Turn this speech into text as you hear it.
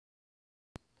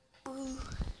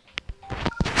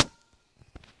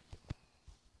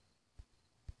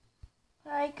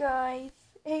Hi guys.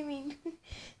 Hey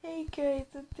guys,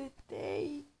 and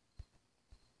today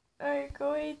we're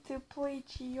going to play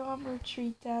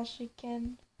Geometry Dash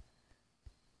again.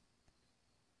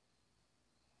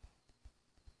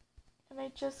 And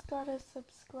I just got a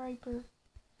subscriber.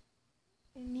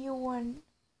 A new one.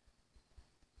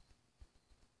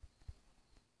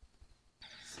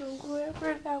 So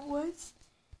whoever that was,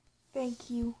 thank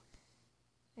you.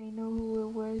 I know who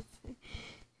it was.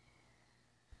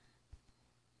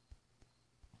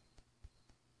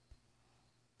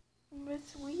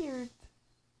 It's weird.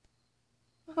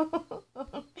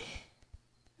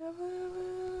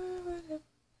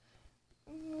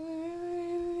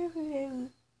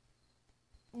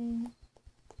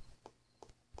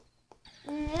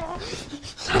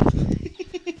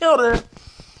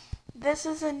 This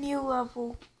is a new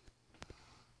level.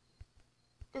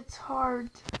 It's hard.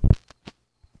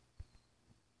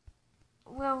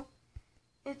 Well,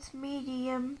 it's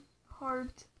medium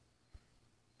hard.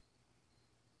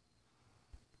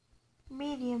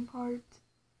 Medium hard.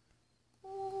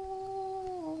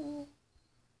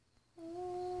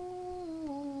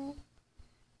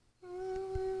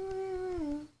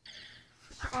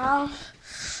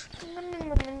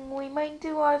 We might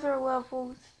do other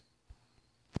levels.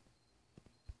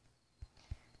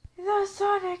 The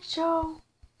Sonic Show.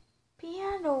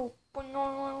 Piano. I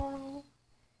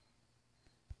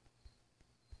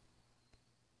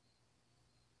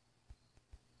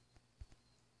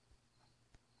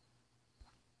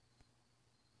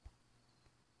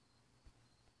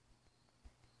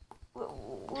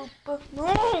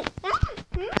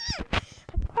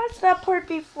passed that part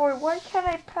before. Why can't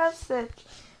I pass it?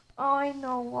 Oh, I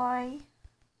know why.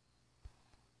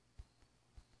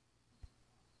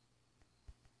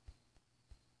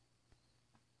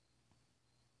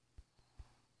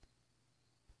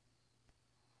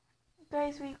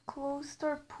 Guys, we closed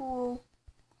our pool.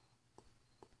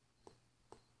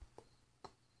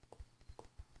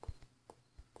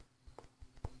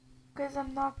 Guys,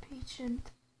 I'm not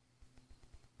patient.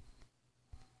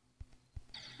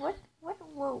 What? What?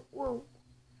 Whoa, whoa.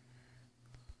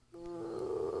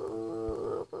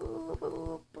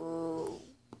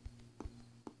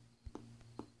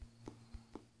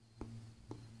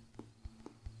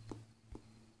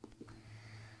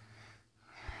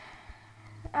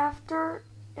 After,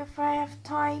 if I have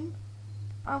time,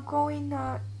 I'm going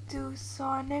to do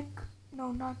Sonic.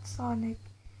 No, not Sonic.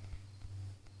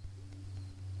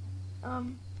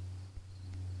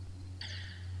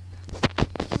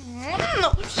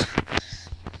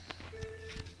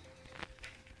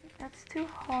 That's too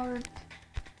hard.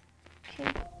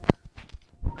 Okay.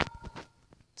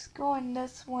 Let's go on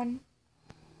this one.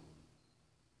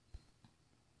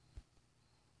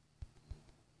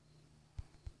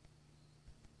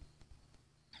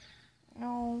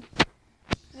 No.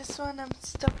 This one I'm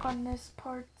stuck on this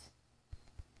part.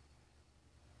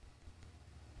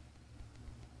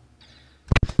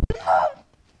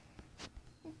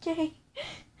 Okay.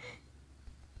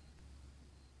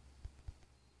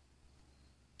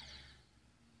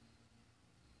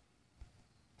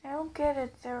 I don't get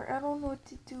it there. I don't know what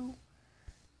to do.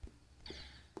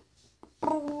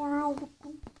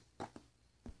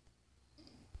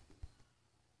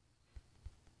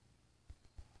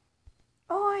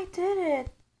 Oh, I did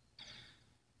it.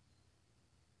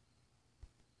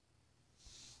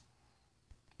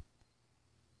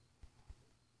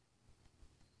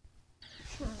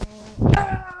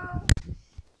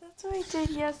 That's what I did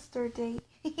yesterday.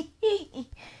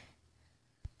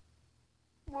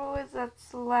 What was that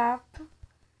slap?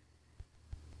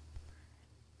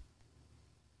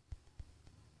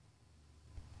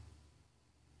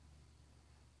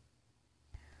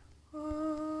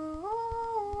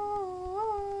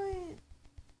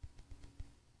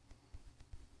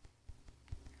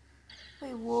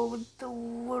 Wait, what was the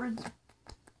word?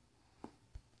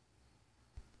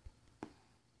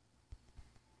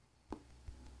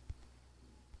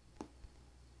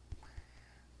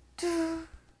 The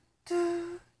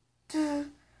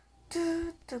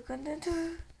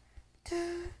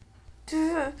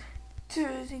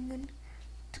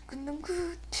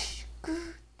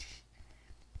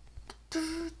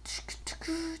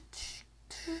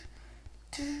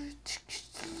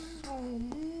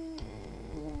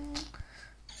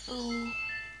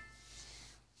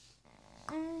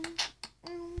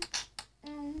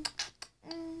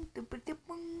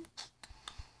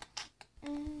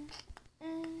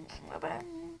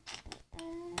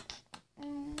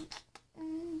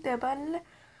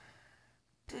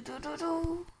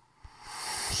ball.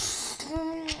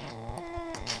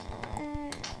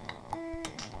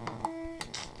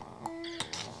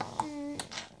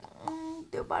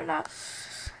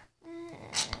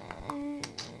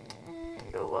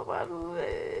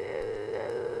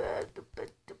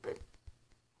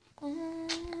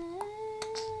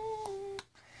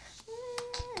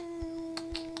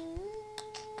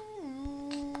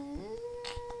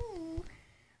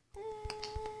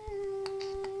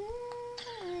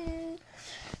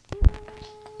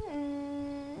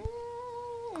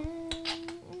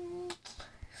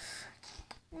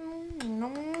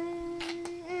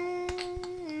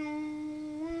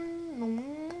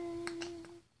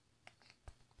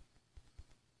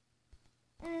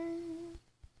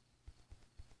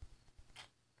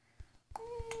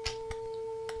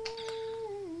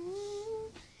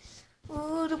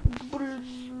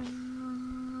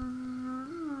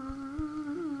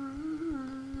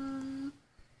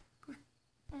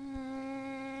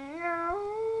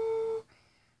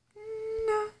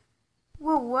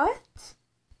 Whoa, what?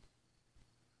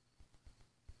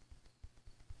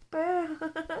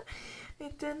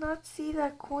 I did not see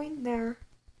that coin there.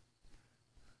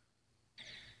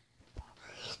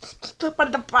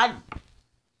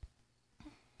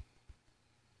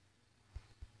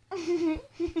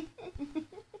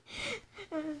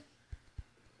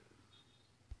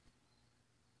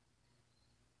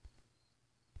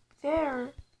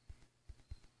 There.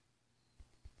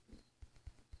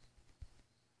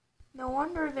 No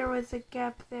wonder there was a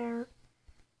gap there.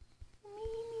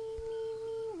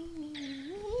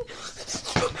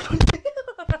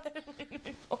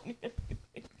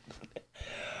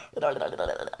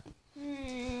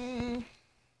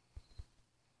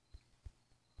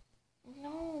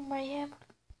 No, my head.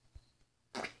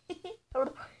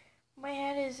 My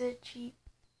head is itchy.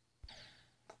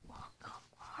 Oh, come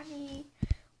on.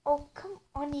 Oh, come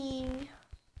on.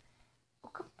 Oh,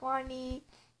 come on.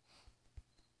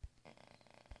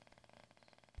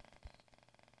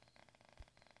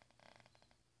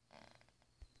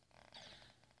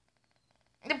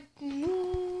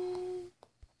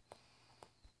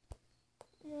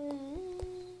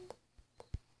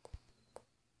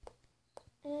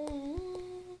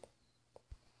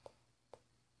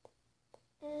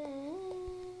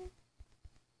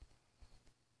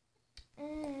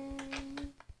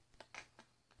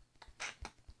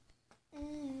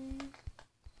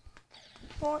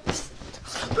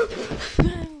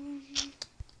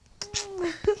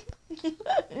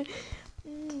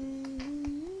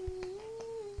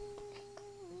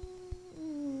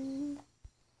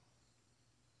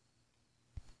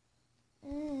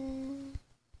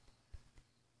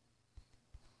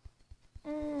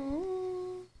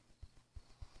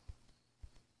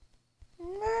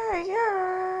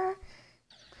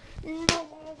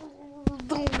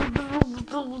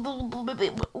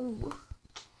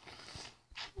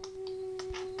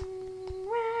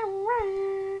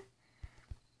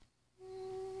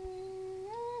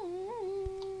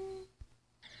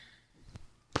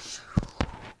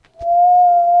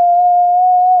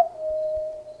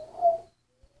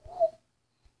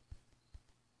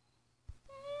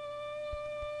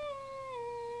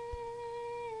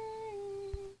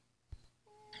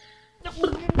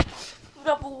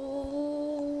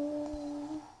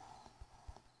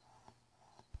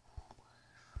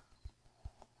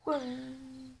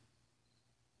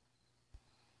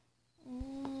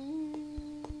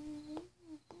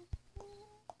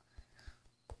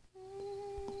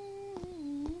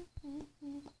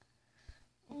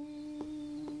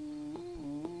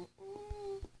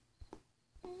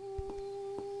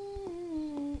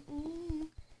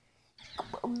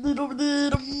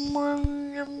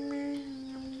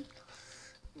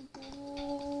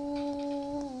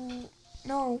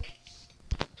 No.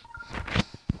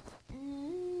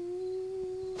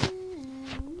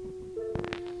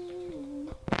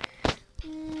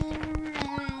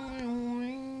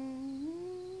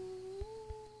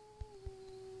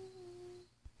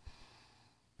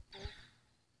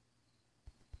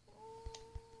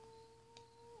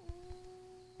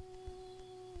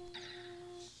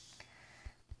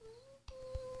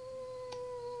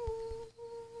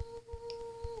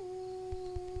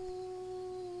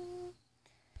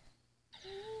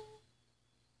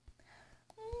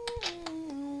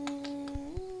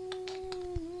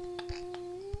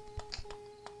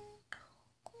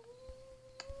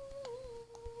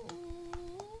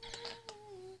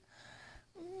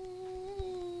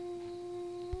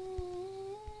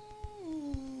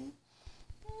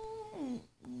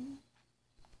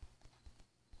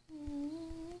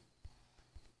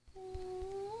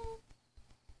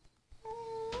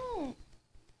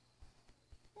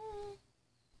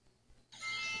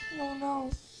 No, no.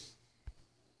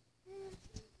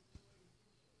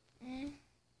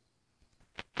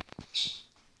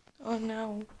 Oh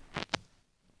no.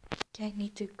 I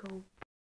need to go.